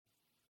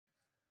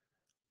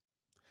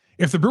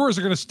If the Brewers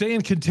are going to stay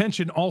in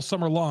contention all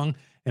summer long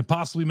and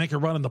possibly make a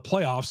run in the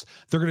playoffs,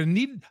 they're going to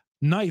need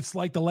nights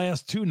like the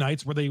last two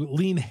nights where they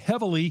lean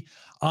heavily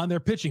on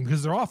their pitching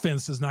because their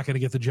offense is not going to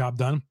get the job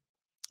done.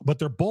 But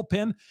their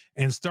bullpen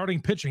and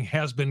starting pitching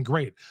has been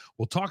great.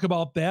 We'll talk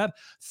about that.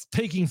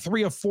 Taking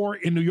 3 of 4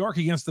 in New York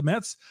against the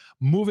Mets,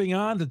 moving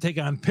on to take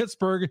on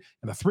Pittsburgh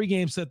in a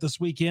 3-game set this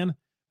weekend.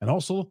 And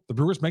also, the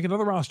Brewers make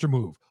another roster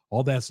move.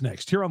 All that's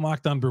next here on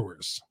Locked On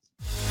Brewers.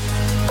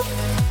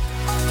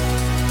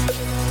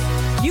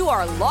 You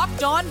are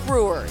Locked On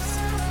Brewers,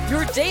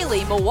 your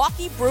daily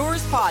Milwaukee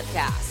Brewers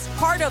podcast.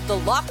 Part of the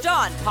Locked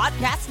On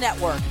Podcast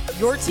Network,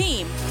 your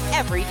team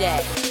every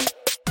day.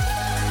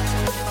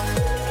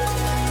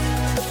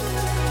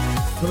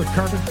 Another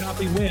carbon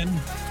copy win.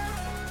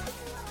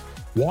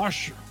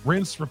 Wash,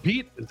 rinse,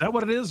 repeat. Is that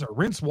what it is? Or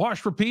rinse,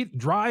 wash, repeat,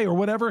 dry, or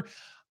whatever.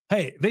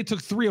 Hey, they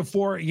took 3 of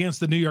 4 against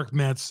the New York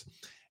Mets.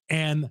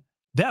 And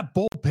that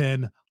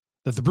bullpen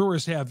that the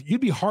Brewers have, you'd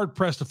be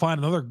hard-pressed to find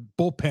another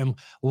bullpen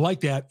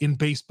like that in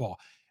baseball.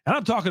 And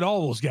I'm talking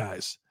all those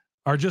guys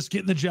are just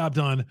getting the job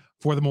done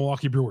for the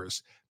Milwaukee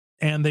Brewers.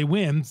 And they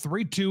win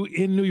 3-2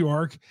 in New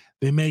York.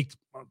 They make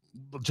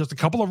just a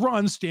couple of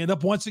runs, stand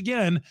up once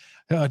again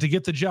to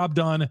get the job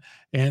done.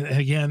 And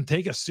again,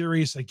 take a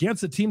series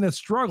against a team that's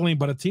struggling,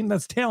 but a team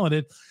that's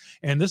talented.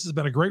 And this has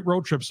been a great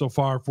road trip so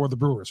far for the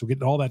Brewers. We'll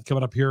get all that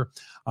coming up here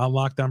on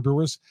Locked On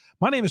Brewers.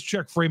 My name is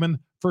Chuck Freeman,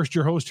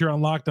 first-year host here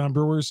on Locked On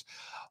Brewers.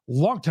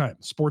 Longtime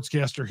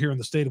sportscaster here in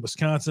the state of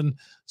Wisconsin,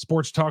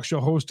 sports talk show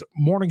host,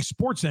 morning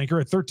sports anchor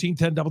at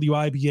 1310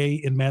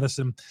 WIBA in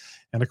Madison.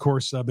 And of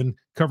course, I've been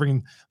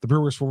covering the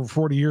Brewers for over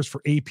 40 years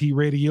for AP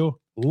Radio.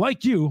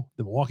 Like you,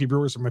 the Milwaukee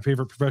Brewers are my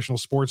favorite professional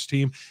sports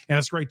team. And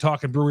it's great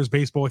talking Brewers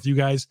baseball with you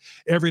guys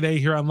every day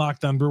here on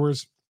Locked On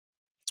Brewers.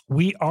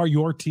 We are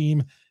your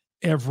team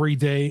every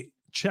day.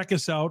 Check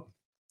us out.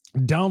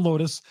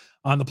 Download us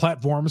on the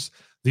platforms,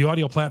 the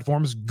audio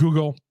platforms,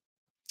 Google,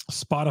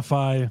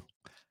 Spotify,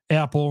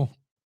 Apple,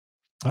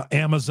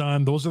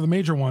 Amazon. Those are the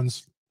major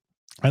ones.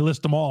 I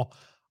list them all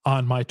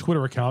on my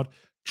Twitter account,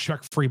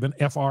 Chuck Freeman,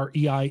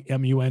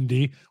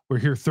 FREIMUND. We're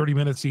here 30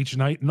 minutes each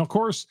night. And of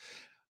course,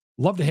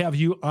 love to have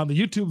you on the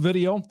YouTube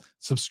video.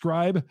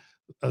 Subscribe,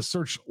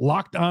 search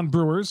Locked On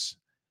Brewers.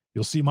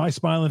 You'll see my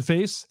smiling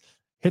face.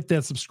 Hit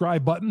that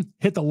subscribe button,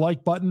 hit the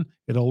like button.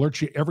 It'll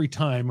alert you every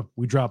time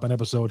we drop an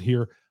episode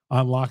here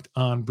on Locked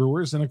On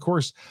Brewers. And of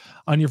course,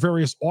 on your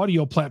various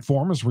audio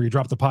platforms where you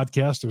drop the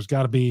podcast, there's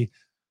got to be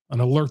an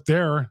alert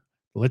there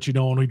to let you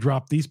know when we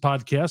drop these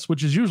podcasts,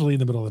 which is usually in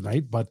the middle of the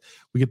night, but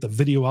we get the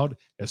video out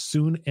as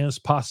soon as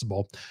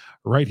possible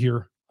right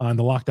here on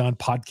the Locked On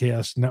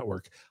Podcast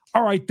Network.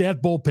 All right,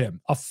 that bullpen,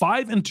 a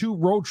 5-2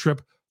 road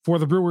trip for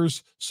the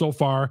Brewers so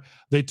far.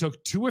 They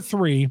took 2 of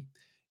 3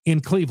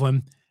 in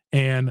Cleveland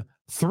and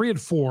 3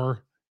 of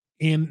 4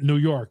 in New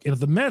York. And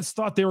if the Mets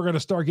thought they were going to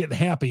start getting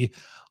happy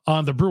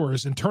on the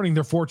Brewers and turning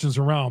their fortunes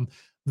around,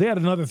 they had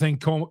another thing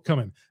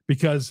coming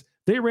because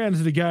they ran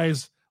into the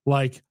guys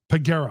like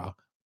Peguera,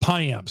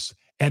 Piamps,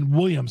 and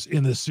Williams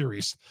in this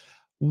series.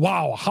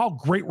 Wow, how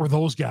great were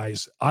those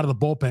guys out of the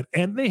bullpen?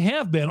 And they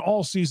have been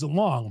all season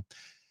long.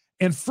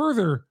 And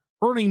further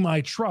earning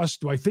my trust,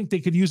 do I think they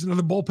could use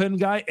another bullpen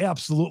guy?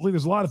 Absolutely.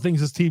 There's a lot of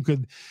things this team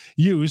could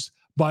use.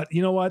 But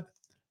you know what?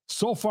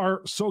 So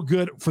far, so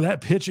good for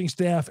that pitching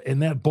staff and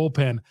that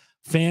bullpen.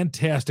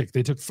 Fantastic.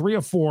 They took 3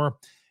 of 4,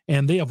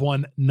 and they have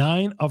won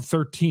 9 of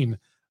 13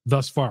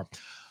 thus far.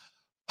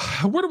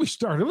 Where do we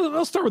start?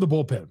 Let's start with the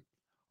bullpen.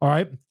 All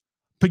right.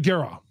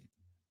 Peguera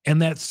and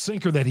that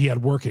sinker that he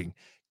had working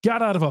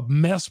got out of a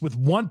mess with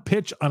one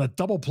pitch on a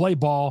double play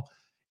ball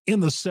in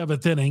the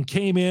 7th inning,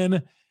 came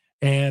in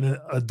and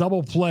a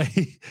double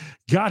play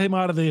got him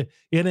out of the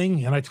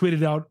inning. And I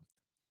tweeted out,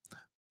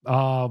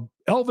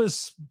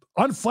 Elvis,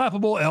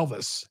 unflappable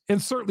Elvis, and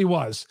certainly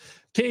was.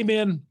 Came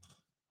in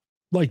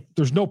like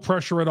there's no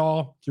pressure at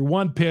all. Through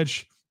one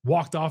pitch,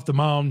 walked off the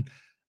mound.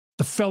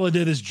 The fella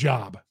did his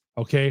job.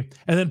 Okay.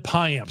 And then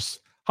Piamps.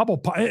 How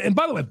about, and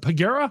by the way,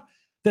 Peguera,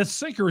 that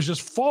sinker is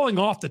just falling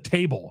off the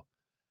table.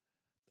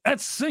 That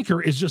sinker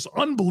is just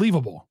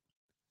unbelievable.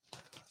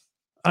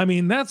 I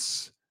mean,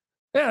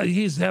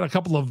 he's had a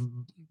couple of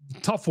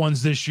tough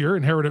ones this year,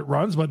 inherited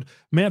runs, but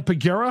man,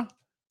 Peguera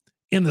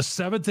in the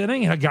 7th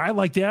inning, a guy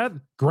like that,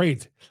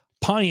 great.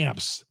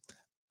 Piamps,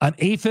 an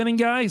 8th inning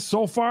guy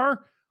so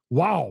far,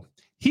 wow,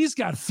 he's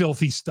got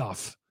filthy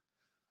stuff.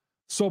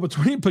 So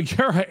between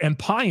Peguera and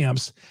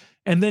Piamps,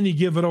 and then you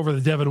give it over to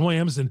Devin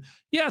Williams, and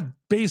yeah,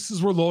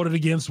 bases were loaded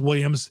against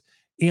Williams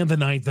in the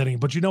 9th inning,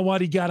 but you know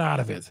what? He got out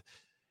of it.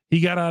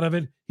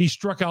 He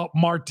struck out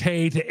Marte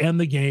to end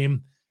the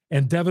game,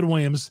 and Devin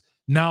Williams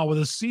now with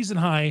a season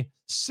high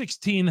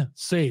 16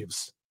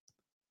 saves.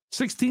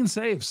 16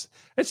 saves.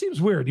 It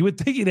seems weird. You would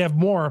think he'd have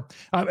more.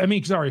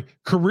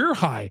 Career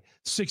high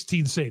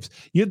 16 saves.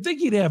 You'd think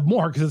he'd have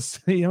more because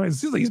it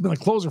seems like he's been a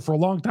closer for a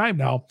long time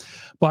now.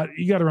 But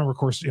you got to remember, of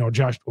course,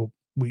 Josh.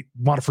 We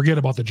want to forget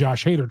about the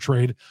Josh Hader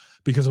trade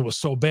because it was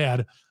so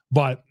bad.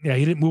 But yeah,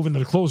 he didn't move into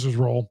the closer's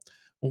role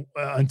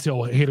until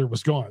Hader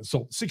was gone.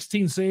 So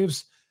 16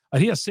 saves.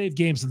 He has saved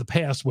games in the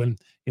past when,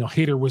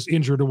 Hader was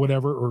injured or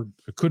whatever, or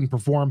couldn't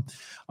perform.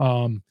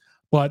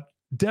 But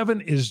Devin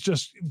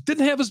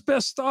didn't have his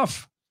best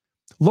stuff.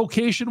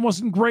 Location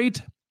wasn't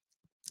great,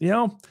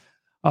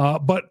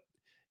 but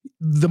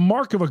the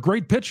mark of a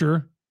great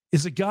pitcher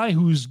is a guy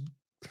who's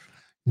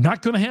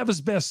not going to have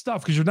his best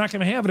stuff, because you're not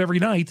going to have it every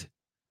night.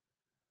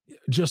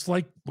 Just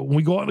like when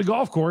we go out on the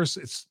golf course,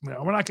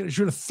 we're not going to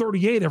shoot a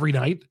 38 every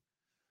night.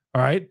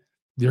 All right.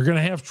 You're going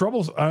to have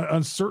troubles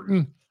on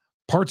certain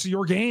parts of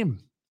your game.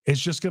 It's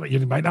just you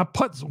might not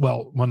putt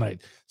well one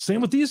night.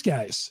 Same with these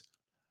guys.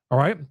 All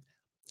right.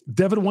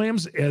 Devin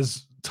Williams,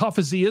 as tough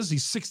as he is,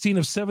 he's 16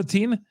 of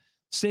 17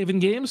 saving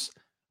games,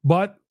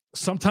 but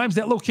sometimes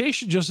that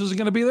location just isn't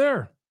going to be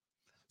there.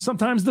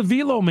 Sometimes the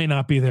velo may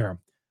not be there.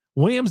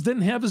 Williams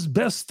didn't have his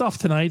best stuff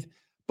tonight,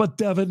 but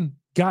Devin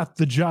got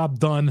the job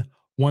done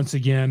once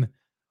again.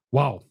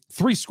 Wow.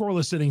 3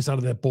 scoreless innings out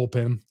of that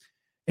bullpen,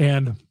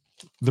 and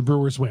the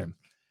Brewers win.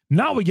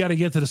 Now we got to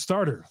get to the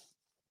starter,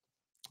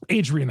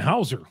 Adrian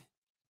Hauser.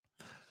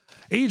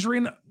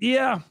 Adrian,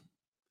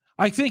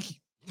 I think,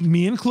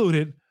 me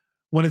included,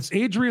 when it's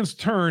Adrian's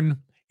turn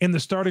in the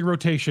starting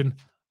rotation,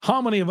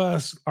 how many of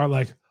us are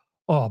like,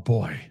 oh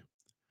boy,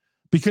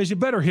 because you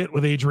better hit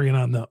with Adrian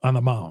on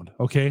the mound.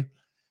 Okay.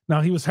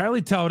 Now, he was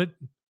highly touted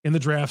in the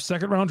draft,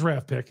 2nd round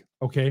draft pick.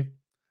 Okay.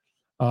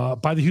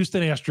 By the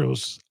Houston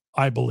Astros,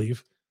 I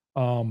believe.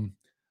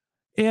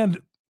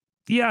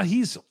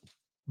 He's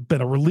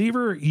been a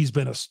reliever. He's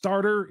been a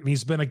starter, and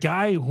he's been a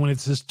guy when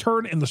it's his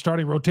turn in the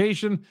starting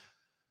rotation,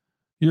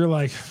 you're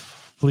like,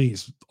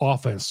 please,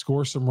 offense,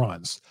 score some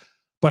runs.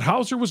 But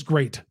Hauser was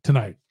great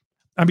tonight.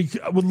 I mean,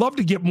 I would love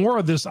to get more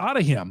of this out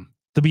of him,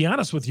 to be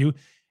honest with you.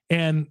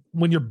 And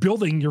when you're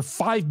building your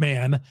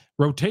 5-man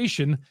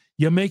rotation,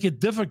 you make it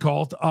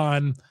difficult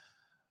on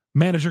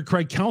manager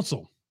Craig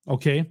Counsell.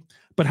 Okay.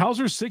 But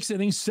Hauser, 6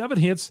 innings, 7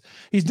 hits.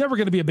 He's never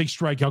going to be a big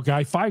strikeout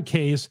guy. 5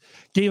 Ks,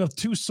 gave up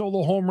 2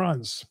 solo home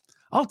runs.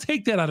 I'll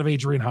take that out of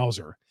Adrian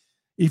Hauser.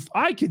 If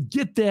I could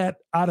get that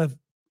out of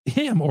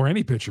him, or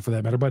any pitcher for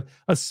that matter, but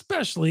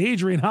especially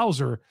Adrian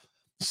Hauser,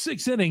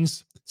 6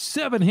 innings,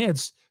 7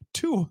 hits,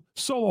 2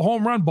 solo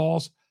home run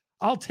balls,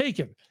 I'll take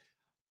it.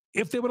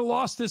 If they would have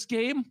lost this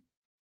game,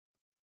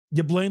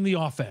 you blame the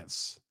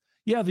offense.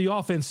 Yeah, the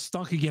offense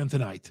stunk again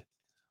tonight.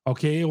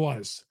 Okay, it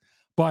was.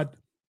 But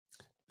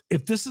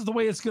if this is the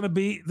way it's going to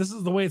be, this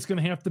is the way it's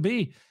going to have to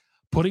be,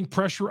 putting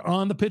pressure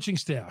on the pitching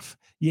staff.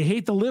 You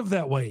hate to live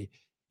that way.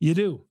 You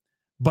do.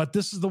 But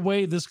this is the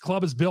way this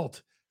club is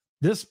built.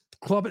 This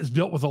club is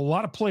built with a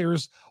lot of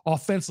players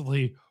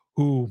offensively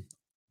who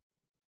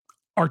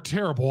are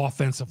terrible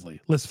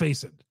offensively. Let's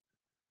face it.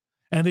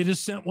 And they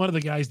just sent one of the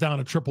guys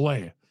down to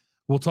AAA.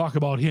 We'll talk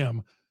about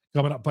him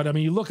coming up. But, I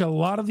mean, you look at a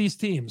lot of these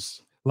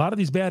teams, a lot of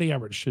these batting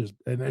averages,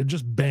 and they're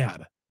just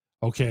bad,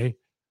 okay?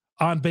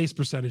 On base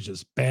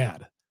percentages,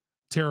 bad,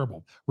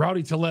 terrible.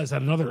 Rowdy Tellez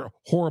had another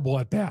horrible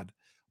at bat.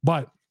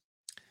 But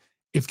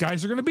if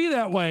guys are going to be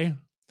that way,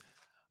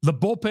 the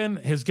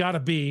bullpen has got to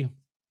be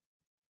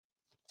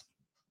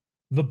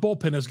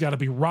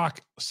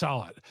rock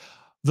solid.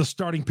 The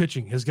starting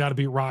pitching has got to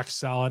be rock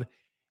solid.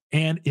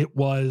 And it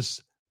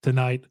was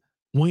tonight.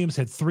 Williams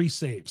had 3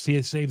 saves. He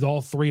had saved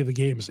all 3 of the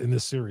games in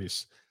this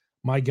series.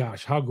 My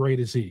gosh, how great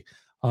is he?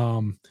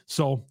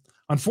 So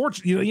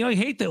unfortunately, you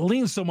hate that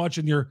leans so much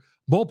in your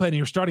bullpen and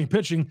your starting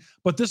pitching,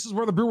 but this is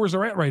where the Brewers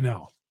are at right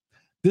now.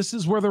 This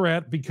is where they're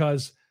at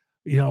because,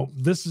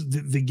 this is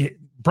the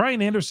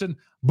Brian Anderson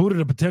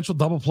booted a potential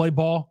double play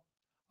ball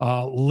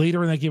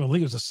later in that game. I think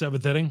it was the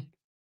 7th inning.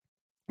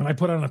 And I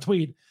put out a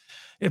tweet.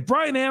 If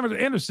Brian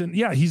Anderson,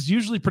 he's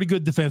usually pretty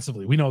good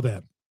defensively. We know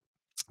that.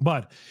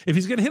 But if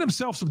he's going to hit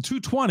himself some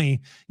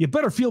 220, you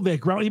better field that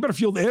ground. You better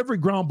field every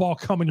ground ball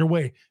coming your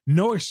way.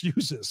 No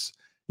excuses.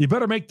 You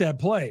better make that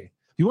play.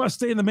 If you want to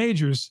stay in the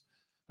majors,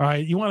 all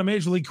right, you want a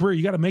major league career,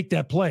 you got to make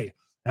that play.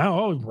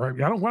 Now, I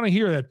don't want to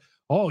hear that,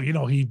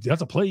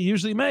 that's a play he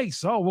usually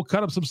makes. Oh, we'll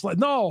cut up some slack.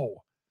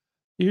 No,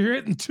 you're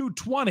hitting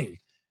 220.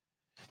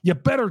 You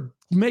better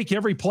make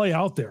every play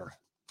out there.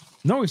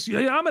 No,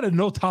 I'm at a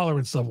no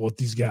tolerance level with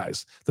these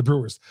guys, the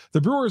Brewers.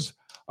 The Brewers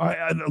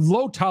are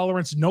low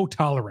tolerance, no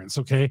tolerance,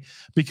 okay?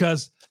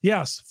 Because,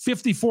 yes,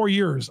 54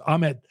 years,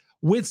 I'm at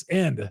wit's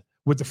end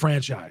with the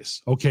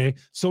franchise, okay?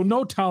 So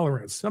no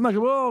tolerance. I'm like,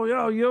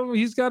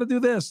 he's got to do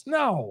this.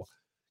 No.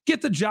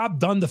 Get the job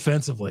done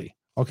defensively,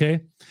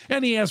 okay?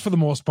 And he has for the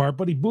most part,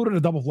 but he booted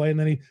a double play, and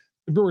then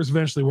the Brewers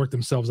eventually worked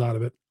themselves out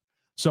of it.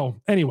 So,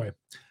 anyway,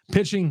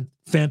 pitching,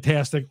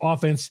 fantastic.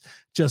 Offense,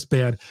 just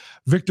bad.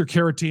 Victor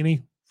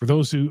Caratini, for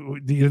those who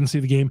didn't see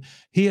the game,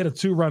 he had a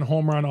 2-run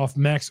home run off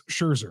Max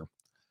Scherzer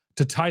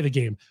to tie the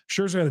game.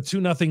 Scherzer had a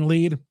 2-0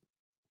 lead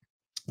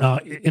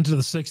into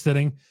the 6th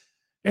inning.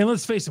 And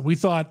let's face it, we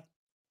thought,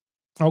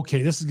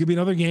 okay, this is going to be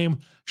another game.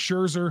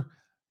 Scherzer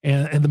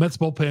and the Mets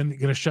bullpen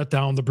going to shut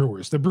down the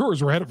Brewers. The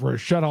Brewers were headed for a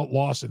shutout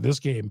loss in this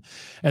game.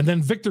 And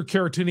then Victor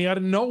Caratini out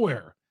of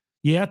nowhere.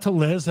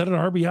 Tellez had an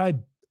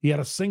RBI. He had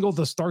a single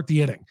to start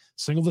the inning.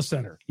 Single to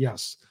center.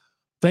 Yes.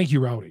 Thank you,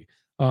 Rowdy.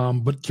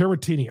 But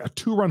Caratini, a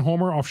 2-run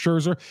homer off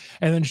Scherzer.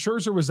 And then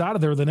Scherzer was out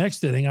of there the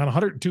next inning on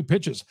 102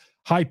 pitches,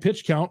 high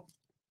pitch count.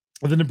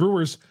 And then the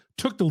Brewers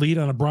took the lead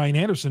on a Brian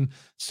Anderson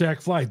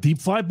sac fly. Deep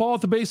fly ball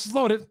at the bases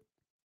loaded.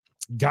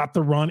 Got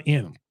the run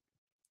in.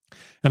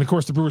 And, of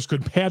course, the Brewers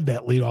could pad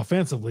that lead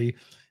offensively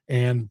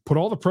and put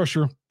all the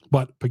pressure,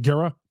 but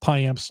Peguera,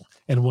 Payamps,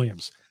 and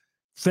Williams.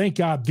 Thank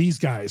God these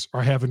guys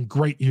are having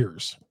great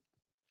years.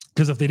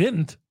 Because if they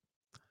didn't,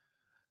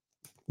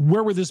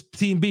 where would this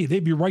team be?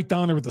 They'd be right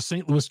down there with the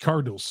St. Louis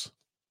Cardinals,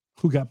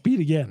 who got beat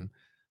again.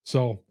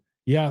 So,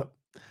 yeah,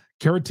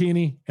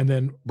 Caratini and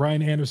then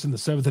Brian Anderson, the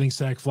 7th inning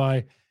sac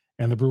fly,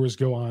 and the Brewers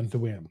go on to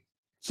win.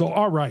 So,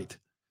 all right.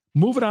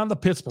 Moving on to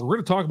Pittsburgh. We're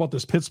going to talk about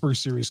this Pittsburgh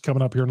series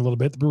coming up here in a little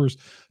bit. The Brewers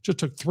just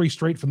took 3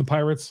 straight from the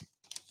Pirates.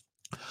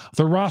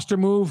 The roster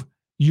move,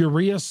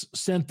 Urias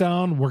sent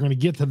down. We're going to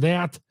get to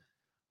that.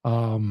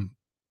 Adames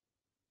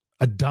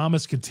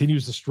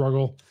continues to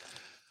struggle.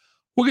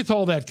 We'll get to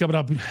all that coming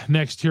up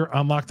next here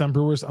on Locked On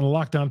Brewers on the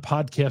Locked On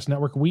Podcast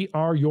Network. We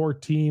are your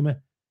team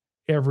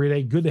every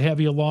day. Good to have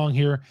you along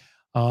here.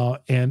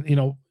 And, you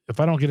know, if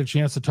I don't get a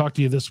chance to talk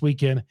to you this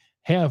weekend,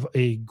 have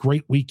a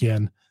great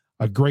weekend.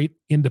 A great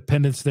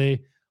Independence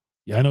Day.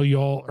 Yeah, I know you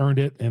all earned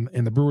it, and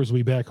the Brewers will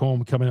be back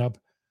home coming up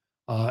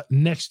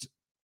next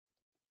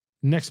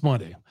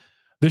Monday.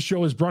 This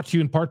show is brought to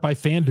you in part by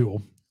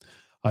FanDuel.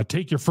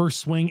 Take your first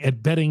swing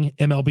at betting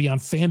MLB on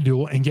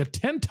FanDuel and get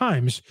 10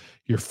 times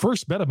your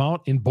first bet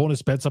amount in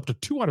bonus bets up to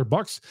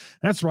 $200.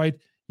 That's right.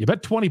 You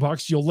bet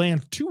 $20, you'll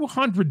land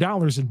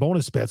 $200 in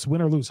bonus bets,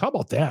 win or lose. How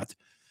about that?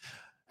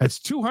 That's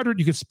 $200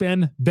 you could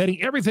spend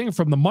betting everything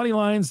from the money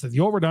lines to the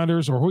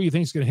over-unders or who you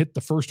think is going to hit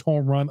the first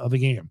home run of the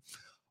game.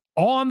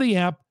 All on the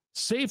app,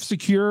 safe,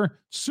 secure,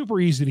 super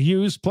easy to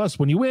use. Plus,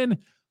 when you win,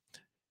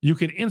 you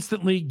can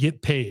instantly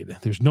get paid.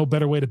 There's no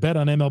better way to bet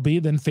on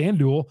MLB than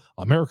FanDuel,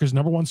 America's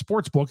 #1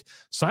 sportsbook.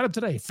 Sign up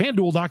today,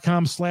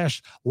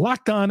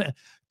 FanDuel.com/LockedOn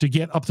to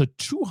get up to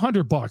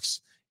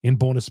 $200 in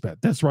bonus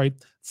bet. That's right,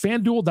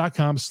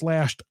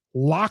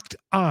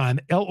 FanDuel.com/LockedOn,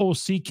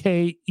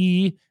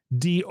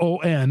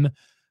 LOCKEDON.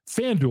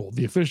 FanDuel,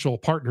 the official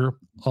partner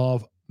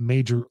of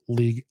Major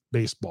League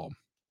Baseball.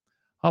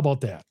 How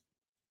about that?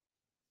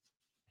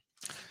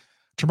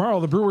 Tomorrow,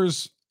 the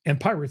Brewers and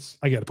Pirates.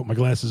 I got to put my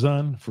glasses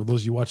on for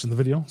those of you watching the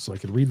video so I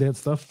can read that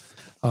stuff.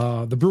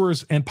 The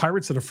Brewers and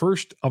Pirates at a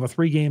first of a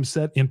 3-game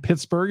set in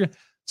Pittsburgh,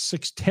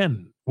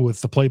 6:10 with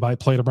the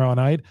play-by-play tomorrow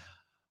night.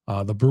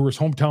 The Brewers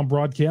hometown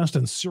broadcast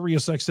and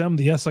SiriusXM,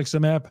 the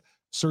SXM app,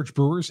 search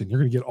Brewers, and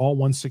you're going to get all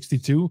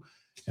 162.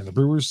 And the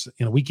Brewers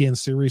in a weekend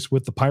series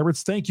with the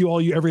Pirates. Thank you, all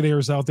you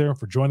everydayers out there,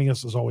 for joining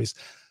us as always.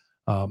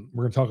 We're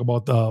going to talk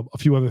about a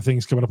few other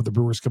things coming up with the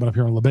Brewers coming up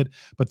here in a little bit.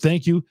 But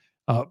thank you.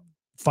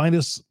 Find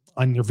us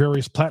on your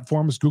various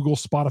platforms, Google,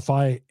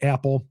 Spotify,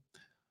 Apple,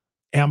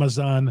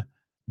 Amazon.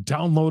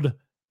 Download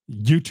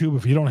YouTube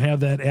if you don't have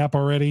that app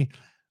already.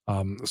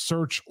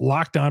 Search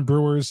Locked On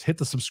Brewers. Hit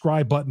the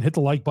subscribe button. Hit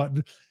the like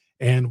button.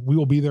 And we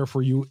will be there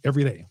for you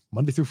every day,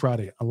 Monday through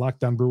Friday, on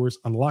Locked On Brewers,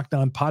 on Locked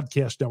On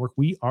Podcast Network.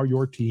 We are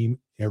your team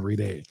every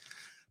day.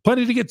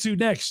 Plenty to get to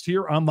next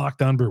here on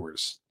Locked On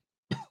Brewers.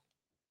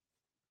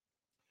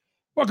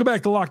 Welcome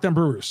back to Locked On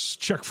Brewers.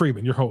 Chuck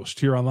Freeman, your host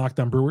here on Locked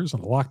On Brewers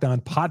on the Locked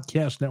On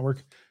Podcast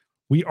Network.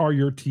 We are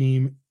your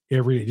team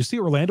every day. Did you see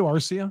Orlando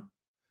Arcia?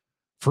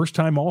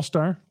 First-time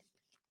All-Star.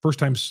 First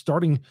time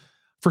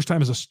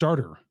as a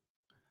starter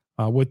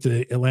with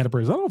the Atlanta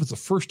Braves. I don't know if it's the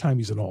first time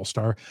he's an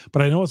All-Star,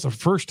 but I know it's the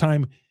first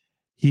time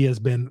he has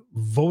been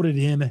voted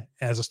in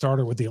as a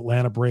starter with the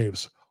Atlanta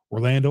Braves.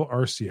 Orlando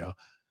Arcia.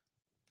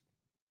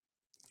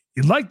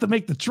 You'd like to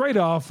make the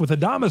trade-off with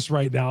Adames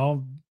right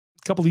now.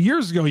 A couple of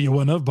years ago, you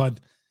wouldn't have, but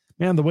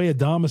man, the way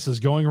Adames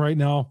is going right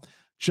now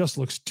just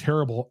looks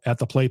terrible at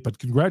the plate. But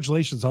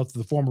congratulations out to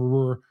the former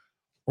Brewer,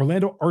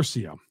 Orlando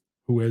Arcia,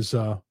 who has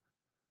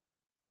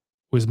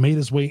made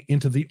his way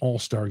into the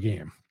All-Star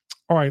game.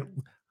 All right.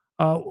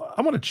 I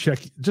want to check.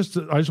 I just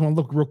want to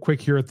look real quick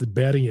here at the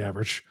batting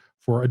average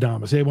for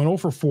Adames. He went 0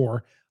 for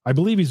 4. I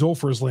believe he's 0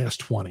 for his last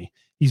 20.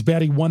 He's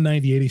batting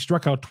 198. He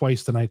struck out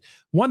twice tonight.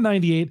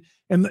 198.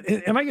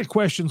 And I get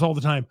questions all the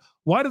time.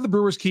 Why do the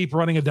Brewers keep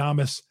running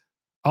Adames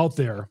out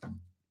there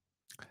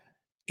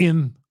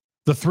in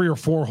the 3 or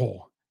 4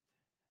 hole?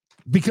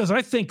 Because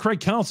I think Craig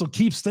Counsell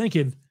keeps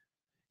thinking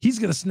he's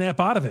going to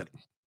snap out of it.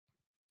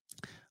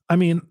 I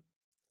mean,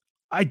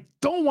 I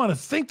don't want to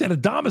think that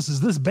Adames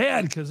is this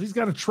bad because he's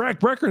got a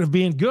track record of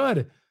being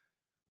good.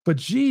 But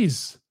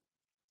geez,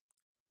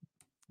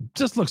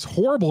 just looks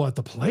horrible at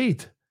the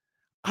plate.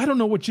 I don't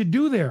know what you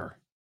do there.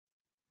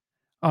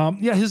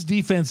 Yeah, his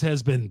defense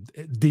has been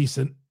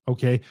decent.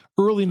 Okay.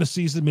 Early in the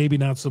season, maybe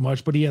not so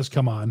much, but he has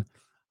come on.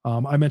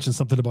 I mentioned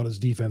something about his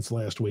defense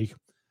last week.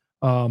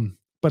 But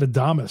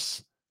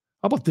Adames,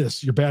 how about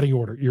this? Your batting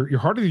order, your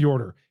heart of the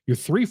order, you're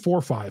 3,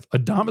 4, 5.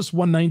 Adames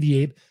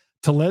 198,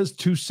 Tellez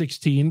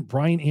 216,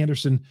 Brian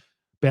Anderson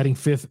batting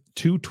 5th,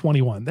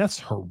 221. That's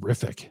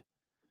horrific.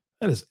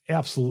 That is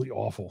absolutely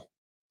awful.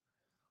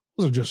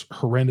 Those are just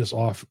horrendous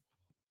off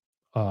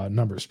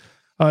numbers.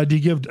 Do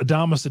you give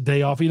Adames a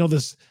day off? You know,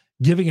 this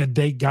giving a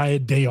guy a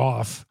day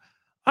off.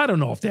 I don't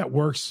know if that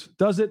works.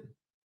 Does it?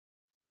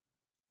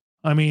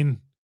 I mean,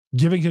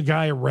 giving a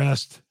guy a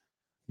rest,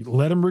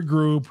 let him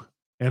regroup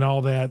and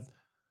all that.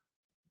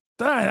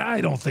 I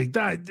don't think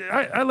that.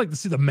 I like to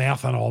see the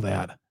math on all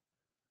that.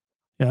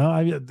 You know,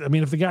 I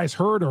mean, if the guy's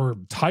hurt or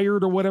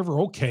tired or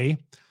whatever, okay.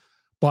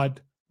 But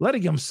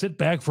letting him sit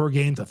back for a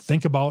game to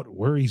think about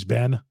where he's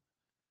been.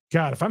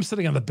 God, if I'm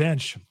sitting on the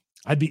bench,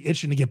 I'd be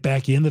itching to get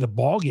back into the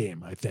ball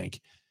game, I think.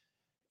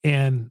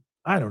 And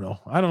I don't know.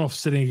 I don't know if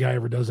sitting a guy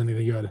ever does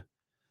anything good.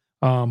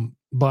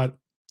 But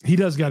he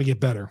does got to get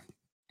better.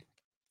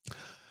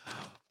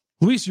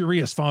 Luis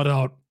Urias found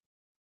out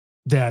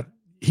that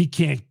he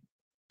can't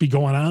be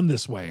going on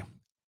this way.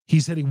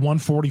 He's hitting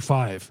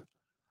 145.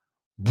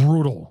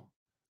 Brutal.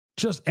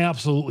 Just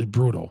absolutely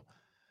brutal.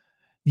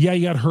 Yeah,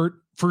 he got hurt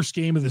first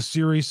game of the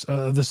series,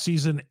 the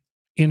season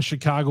in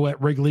Chicago at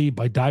Wrigley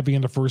by diving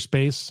into first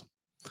base.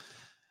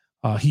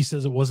 He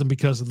says it wasn't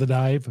because of the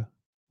dive.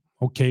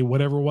 Okay,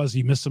 whatever it was,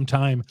 he missed some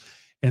time.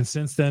 And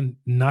since then,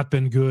 not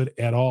been good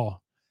at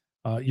all.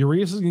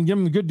 Urias is going to give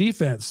him a good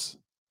defense.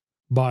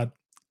 But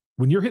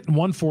when you're hitting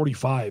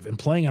 145 and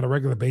playing on a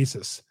regular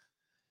basis,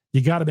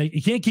 you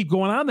can't keep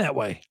going on that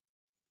way.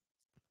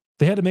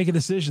 They had to make a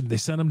decision. They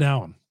sent him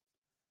down.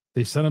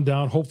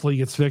 Hopefully he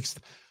gets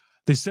fixed.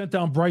 They sent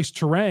down Bryce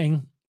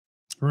Terang,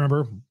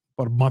 remember,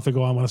 about a month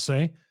ago, I want to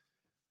say.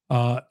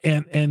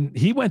 And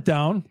he went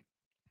down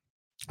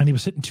and he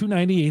was hitting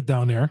 298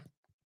 down there.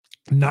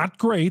 Not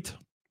great,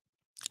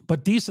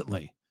 but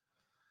decently.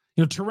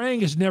 You know,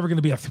 Terang is never going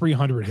to be a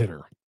 300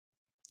 hitter,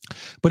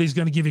 but he's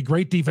going to give you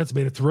great defense.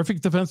 Made a terrific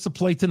defensive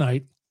play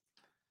tonight,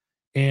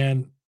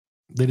 and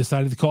they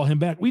decided to call him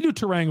back. We knew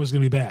Terang was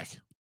going to be back.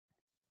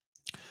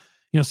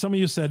 You know, some of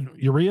you said,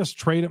 Urias,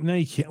 trade him. No,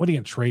 you can't. What are you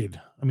going to trade?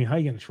 I mean, how are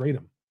you going to trade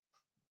him?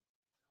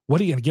 What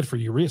are you going to get for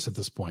Urias at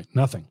this point?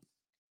 Nothing.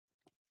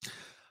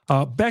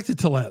 Back to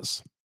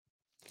Tellez.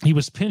 He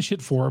was pinch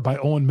hit for by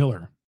Owen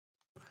Miller.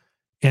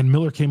 And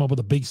Miller came up with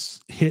a big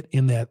hit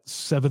in that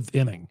 7th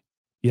inning.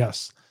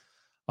 Yes.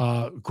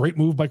 Great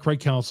move by Craig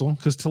Counsell,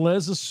 because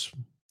Tellez is,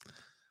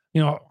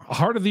 you know, a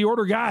heart of the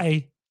order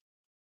guy,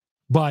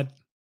 but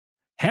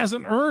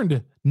hasn't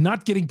earned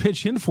not getting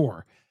pitched in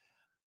for.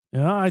 You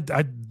know, I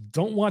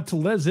don't want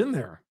Tellez in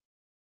there.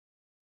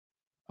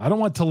 I don't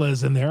want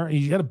Tellez in there.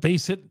 He had a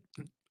base hit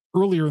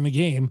earlier in the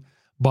game,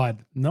 but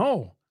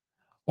no.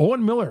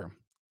 Owen Miller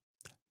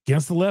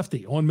against the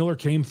lefty. Owen Miller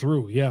came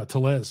through. Yeah,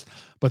 Tellez.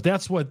 But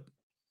that's where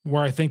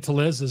I think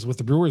Tellez is with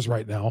the Brewers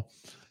right now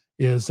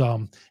is,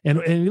 and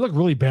he looked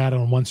really bad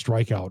on one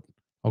strikeout.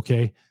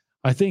 Okay.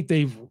 I think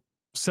they've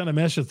sent a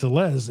message to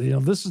Tellez, you know,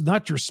 this is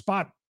not your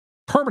spot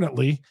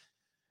permanently.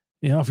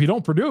 You know, if you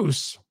don't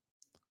produce,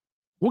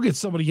 we'll get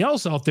somebody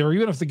else out there,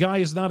 even if the guy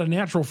is not a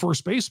natural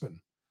first baseman.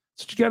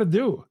 That's what you got to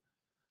do.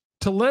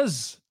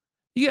 Tellez,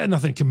 you got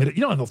nothing committed.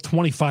 You don't have a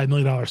 $25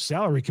 million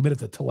salary committed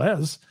to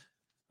Tellez.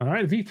 All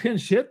right. If he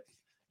pinch hit,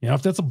 you know,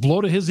 if that's a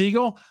blow to his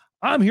ego,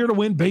 I'm here to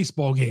win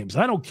baseball games.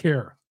 I don't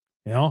care.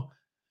 You know,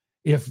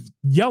 if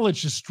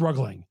Yelich is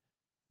struggling,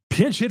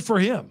 pinch hit for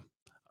him.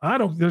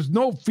 There's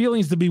no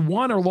feelings to be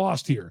won or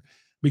lost here,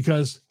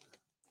 because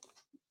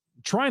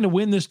trying to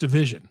win this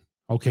division,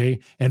 okay,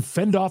 and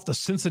fend off the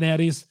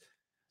Cincinnatis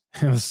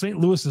and the St.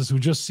 Louis's, who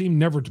just seem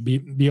never to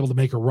be able to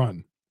make a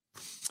run.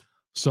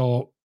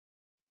 So,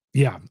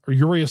 yeah,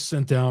 Urias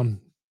sent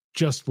down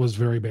just was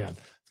very bad.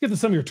 Let's get to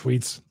some of your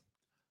tweets.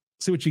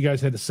 See what you guys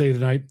had to say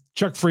tonight.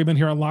 Chuck Freeman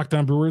here on Locked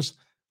On Brewers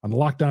on the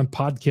Locked On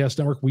Podcast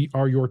Network. We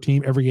are your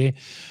team every day.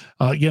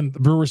 Again, the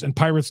Brewers and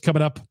Pirates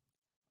coming up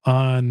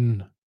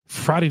on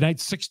Friday night,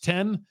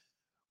 6:10,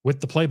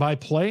 with the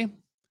play-by-play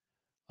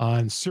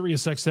on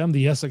SiriusXM,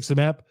 the SXM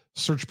app.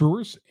 Search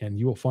Brewers, and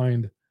you will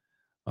find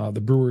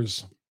the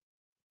Brewers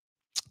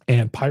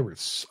and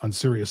Pirates on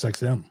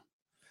SiriusXM.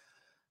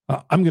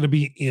 I'm going to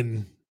be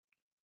in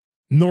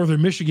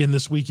Northern Michigan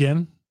this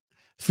weekend.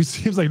 It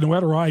seems like no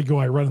matter where I go,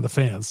 I run in the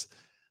fans.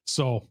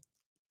 So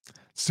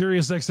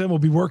SiriusXM will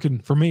be working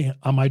for me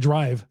on my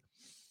drive,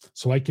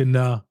 so I can,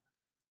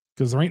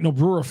 because there ain't no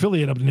Brewer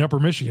affiliate up in the Upper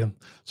Michigan,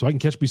 so I can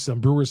catch me some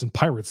Brewers and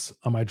Pirates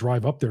on my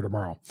drive up there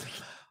tomorrow.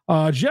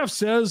 Jeff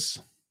says,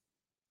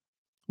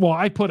 well,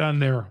 I put on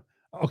there,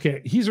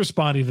 okay, he's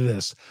responding to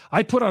this.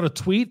 I put out a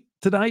tweet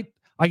tonight.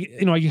 How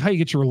you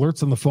get your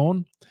alerts on the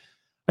phone?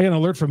 I got an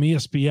alert from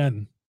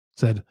ESPN,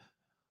 said,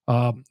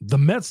 the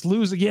Mets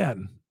lose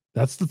again.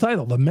 That's the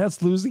title. The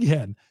Mets lose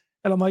again.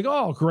 And I'm like,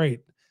 oh,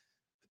 great.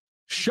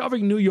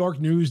 Shoving New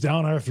York news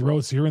down our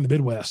throats here in the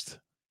Midwest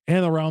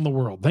and around the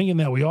world, thinking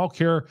that we all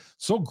care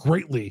so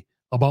greatly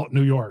about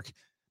New York.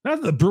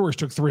 Not that the Brewers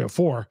took 3 of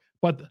 4,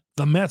 but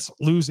the Mets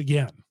lose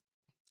again.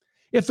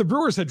 If the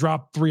Brewers had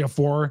dropped 3 of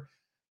 4,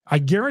 I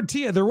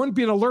guarantee you there wouldn't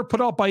be an alert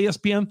put out by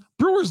ESPN.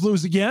 Brewers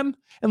lose again,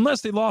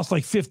 unless they lost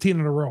like 15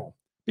 in a row.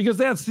 Because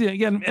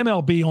again,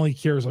 MLB only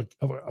cares of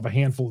a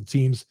handful of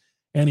teams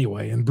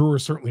anyway, and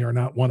Brewers certainly are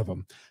not one of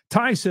them.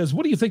 Ty says,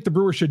 what do you think the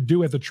Brewers should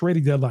do at the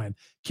trading deadline?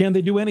 Can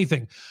they do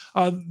anything?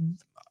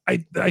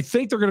 I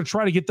think they're going to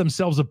try to get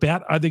themselves a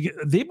bat.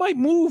 They might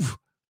move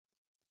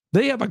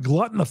They have a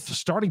glutton of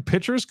starting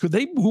pitchers. Could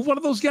they move one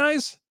of those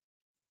guys?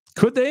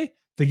 Could they?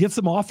 To get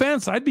some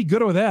offense? I'd be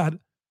good with that.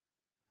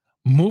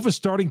 Move a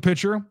starting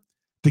pitcher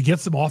to get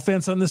some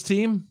offense on this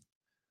team.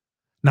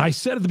 Now, I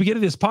said at the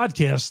beginning of this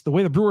podcast, the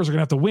way the Brewers are going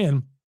to have to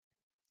win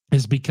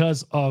is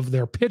because of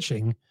their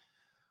pitching.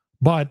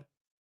 But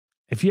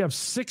if you have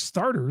 6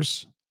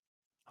 starters,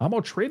 how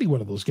about trading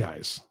one of those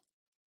guys?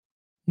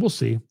 We'll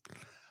see.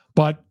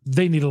 But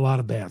they need a lot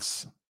of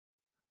bats.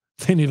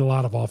 They need a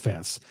lot of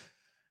offense.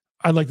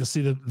 I'd like to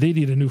see that they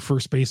need a new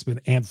first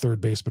baseman and third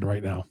baseman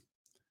right now.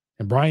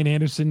 And Brian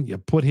Anderson, you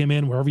put him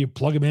in wherever you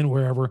plug him in,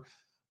 wherever.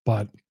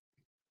 But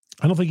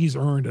I don't think he's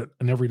earned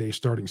an everyday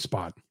starting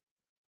spot.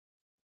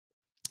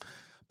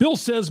 Bill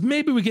says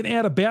maybe we can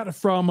add a bat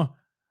from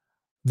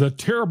a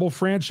terrible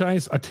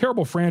franchise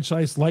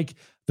like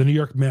the New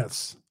York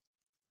Mets.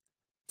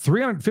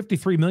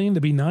 $353 million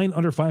to be 9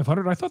 under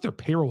 500. I thought their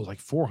payroll was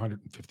like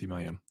 $450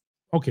 million.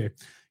 Okay.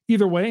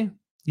 Either way,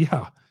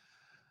 yeah.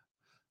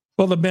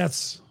 Well, the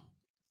Mets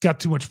got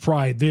too much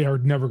pride. They are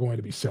never going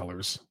to be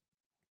sellers.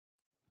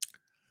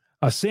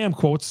 Sam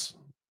quotes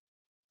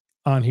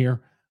on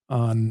here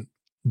on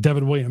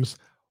Devin Williams.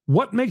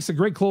 What makes a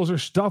great closer?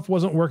 Stuff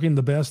wasn't working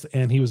the best,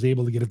 and he was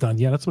able to get it done.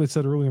 Yeah, that's what I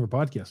said earlier in the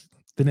podcast.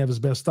 Didn't have his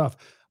best stuff.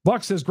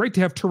 Buck says, great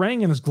to have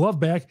Terang in his glove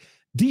back.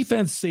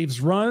 Defense saves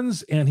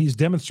runs, and he's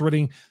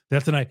demonstrating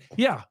that tonight.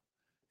 Yeah,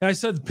 I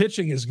said the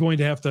pitching is going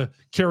to have to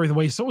carry the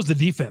way. So is the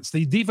defense.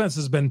 The defense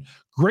has been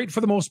great for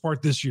the most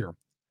part this year.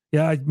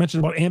 Yeah, I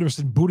mentioned about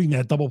Anderson booting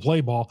that double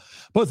play ball,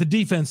 but the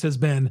defense has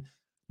been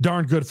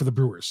darn good for the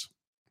Brewers.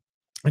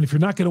 And if you're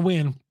not going to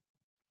win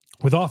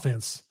with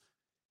offense,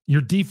 your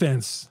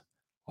defense,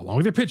 along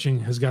with your pitching,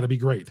 has got to be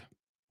great.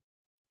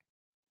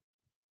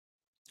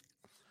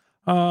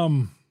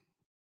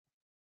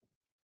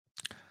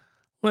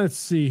 Let's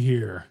see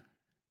here.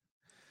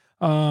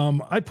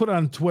 I put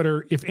on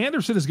Twitter, if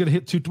Anderson is going to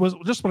hit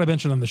just what I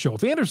mentioned on the show.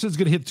 If Anderson is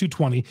going to hit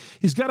 220,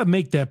 he's got to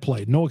make that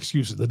play. No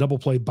excuses. The double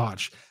play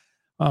botch.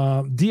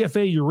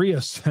 DFA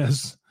Urea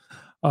says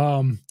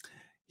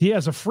he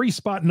has a free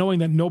spot knowing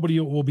that nobody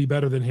will be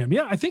better than him.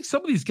 Yeah, I think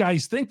some of these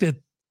guys think that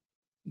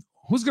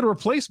who's going to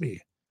replace me?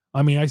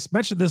 I mean, I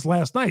mentioned this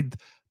last night.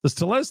 Does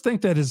Tellez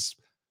think that his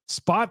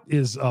spot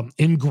is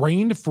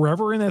ingrained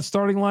forever in that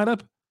starting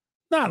lineup?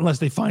 Not unless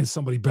they find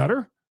somebody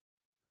better.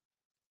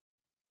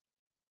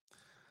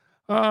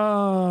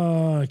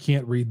 I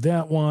can't read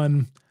that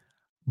one.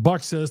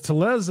 Buck says,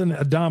 Tellez and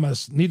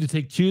Adames need to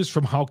take cues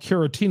from how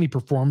Caratini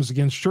performs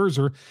against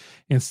Scherzer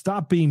and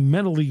stop being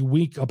mentally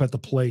weak up at the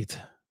plate.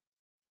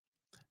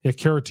 Yeah,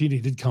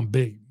 Caratini did come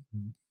big.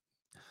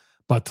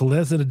 But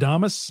Tellez and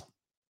Adames,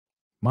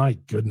 my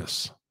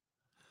goodness.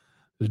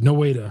 There's no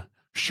way to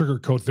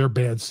sugarcoat their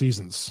bad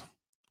seasons.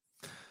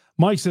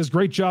 Mike says,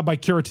 great job by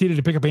Caratini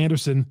to pick up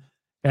Anderson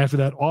after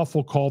that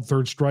awful called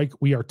third strike.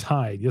 We are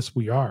tied. Yes,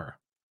 we are.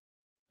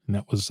 And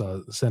that was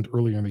sent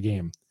earlier in the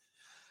game.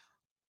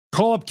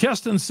 Call up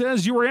Keston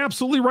says, you were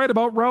absolutely right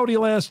about Rowdy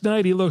last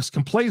night. He looks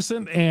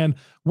complacent and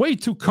way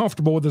too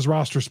comfortable with his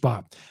roster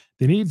spot.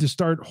 They need to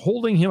start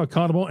holding him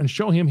accountable and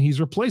show him he's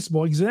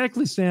replaceable.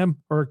 Exactly, Sam.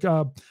 Or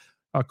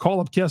call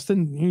up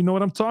Keston. You know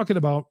what I'm talking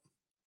about.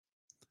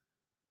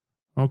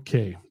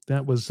 Okay.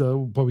 That was,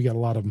 but we got a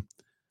lot of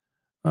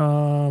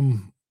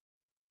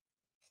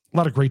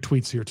great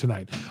tweets here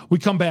tonight. We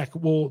come back.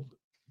 We'll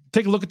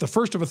take a look at the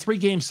first of a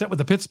 3-game set with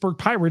the Pittsburgh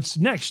Pirates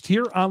next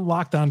here on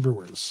Locked On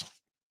Brewers.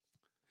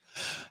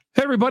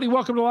 Hey, everybody.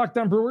 Welcome to Locked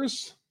On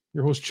Brewers.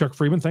 Your host, Chuck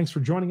Freeman. Thanks for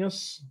joining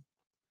us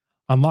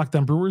on Locked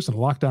On Brewers and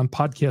the Locked On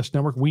Podcast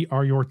Network. We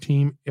are your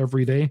team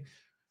every day.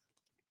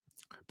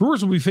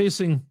 Brewers will be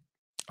facing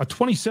a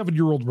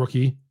 27-year-old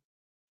rookie,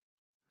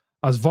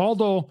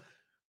 Osvaldo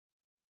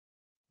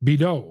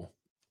Bido.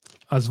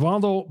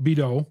 Osvaldo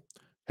Bido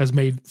has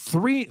made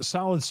 3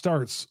 solid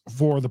starts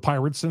for the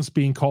Pirates since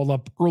being called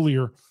up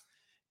earlier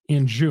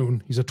in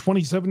June. He's a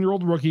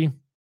 27-year-old rookie,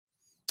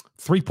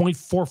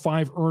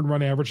 3.45 earned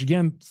run average.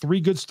 Again, 3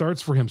 good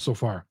starts for him so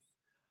far.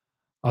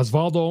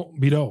 Osvaldo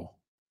Bido.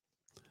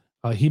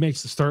 He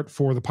makes the start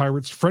for the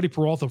Pirates. Freddie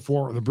Peralta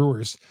for the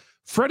Brewers.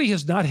 Freddie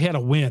has not had a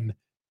win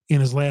in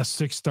his last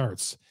 6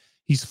 starts.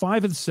 He's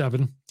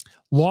 5-7,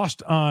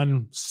 lost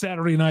on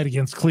Saturday night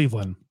against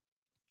Cleveland.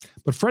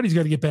 But Freddie's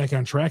got to get back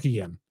on track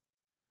again.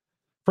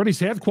 Freddie's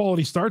had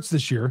quality starts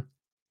this year,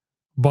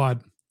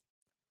 but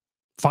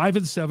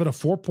 5-7, a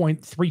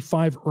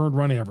 4.35 earned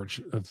run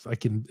average.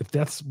 If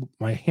that's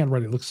my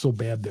handwriting looks so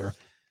bad there.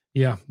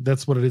 Yeah,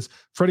 that's what it is.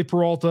 Freddie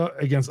Peralta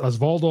against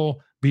Osvaldo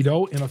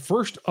Bido in a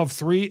first of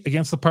 3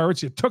 against the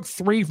Pirates. You took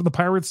 3 from the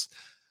Pirates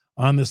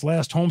on this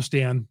last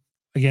homestand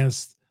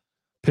against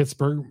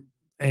Pittsburgh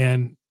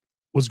and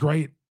was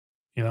great.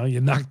 You know,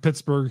 you knocked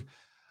Pittsburgh.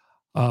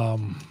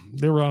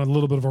 They were on a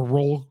little bit of a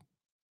roll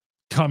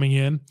coming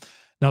in.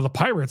 Now the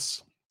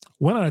Pirates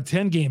went on a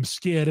 10-game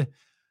skid,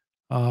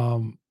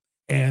 and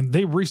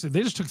they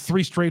just took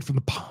 3 straight from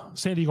the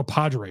San Diego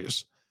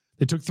Padres.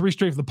 They took 3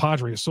 straight from the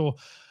Padres. So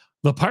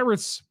the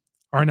Pirates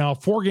are now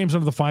 4 games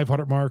under the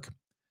 500 mark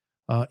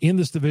in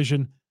this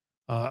division.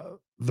 The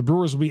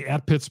Brewers will be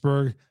at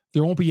Pittsburgh.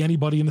 There won't be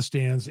anybody in the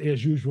stands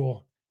as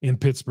usual in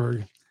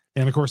Pittsburgh.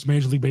 And of course,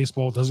 Major League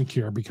Baseball doesn't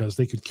care because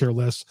they could care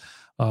less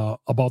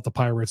about the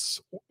Pirates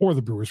or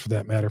the Brewers for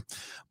that matter.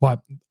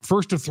 But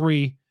first of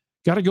three,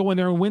 got to go in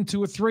there and win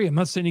 2 or 3. I'm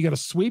not saying you got to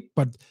sweep,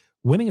 but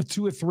winning of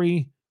 2 or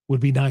 3 would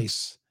be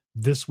nice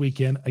this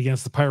weekend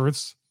against the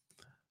Pirates,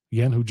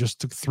 again, who just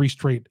took 3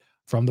 straight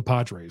from the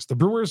Padres. The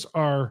Brewers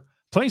are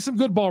playing some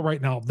good ball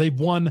right now. They've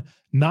won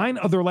 9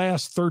 of their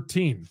last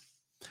 13.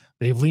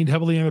 They've leaned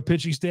heavily on their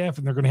pitching staff,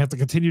 and they're going to have to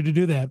continue to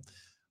do that.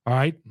 All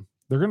right.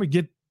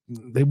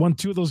 They won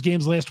 2 of those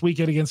games last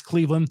weekend against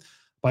Cleveland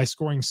by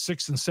scoring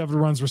 6 and 7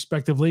 runs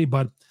respectively.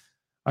 But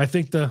I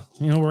think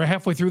we're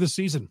halfway through the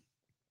season,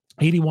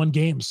 81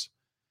 games,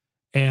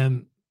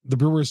 and the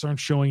Brewers aren't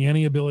showing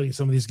any ability.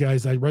 Some of these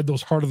guys, I read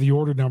those heart of the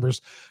order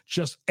numbers,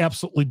 just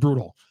absolutely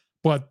brutal.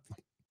 But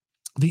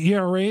the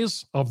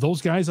ERAs of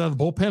those guys out of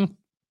the bullpen,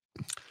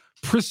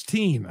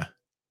 pristine,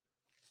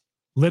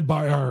 led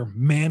by our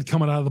man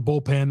coming out of the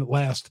bullpen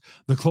last,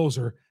 the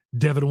closer,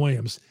 Devin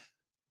Williams,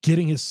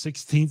 getting his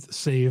 16th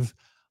save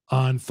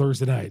on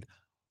Thursday night.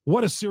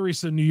 What a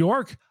series in New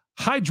York.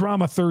 High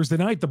drama Thursday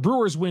night. The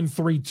Brewers win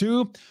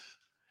 3-2.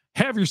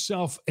 Have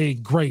yourself a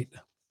great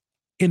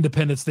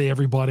Independence Day,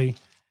 everybody,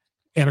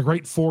 and a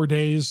great 4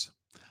 days.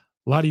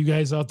 A lot of you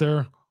guys out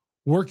there,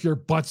 work your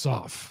butts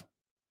off.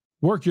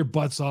 Work your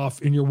butts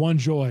off, and your one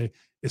joy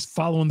is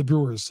following the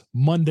Brewers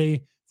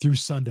Monday through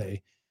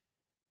Sunday.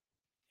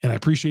 And I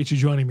appreciate you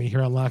joining me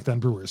here on Locked On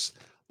Brewers.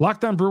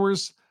 Locked On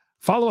Brewers,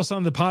 follow us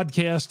on the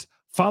podcast.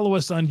 Follow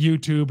us on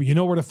YouTube. You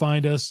know where to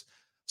find us.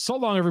 So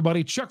long,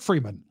 everybody. Chuck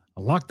Freeman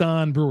on Locked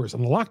On Brewers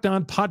on the Locked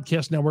On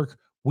Podcast Network.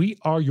 We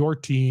are your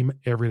team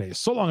every day.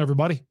 So long,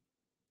 everybody.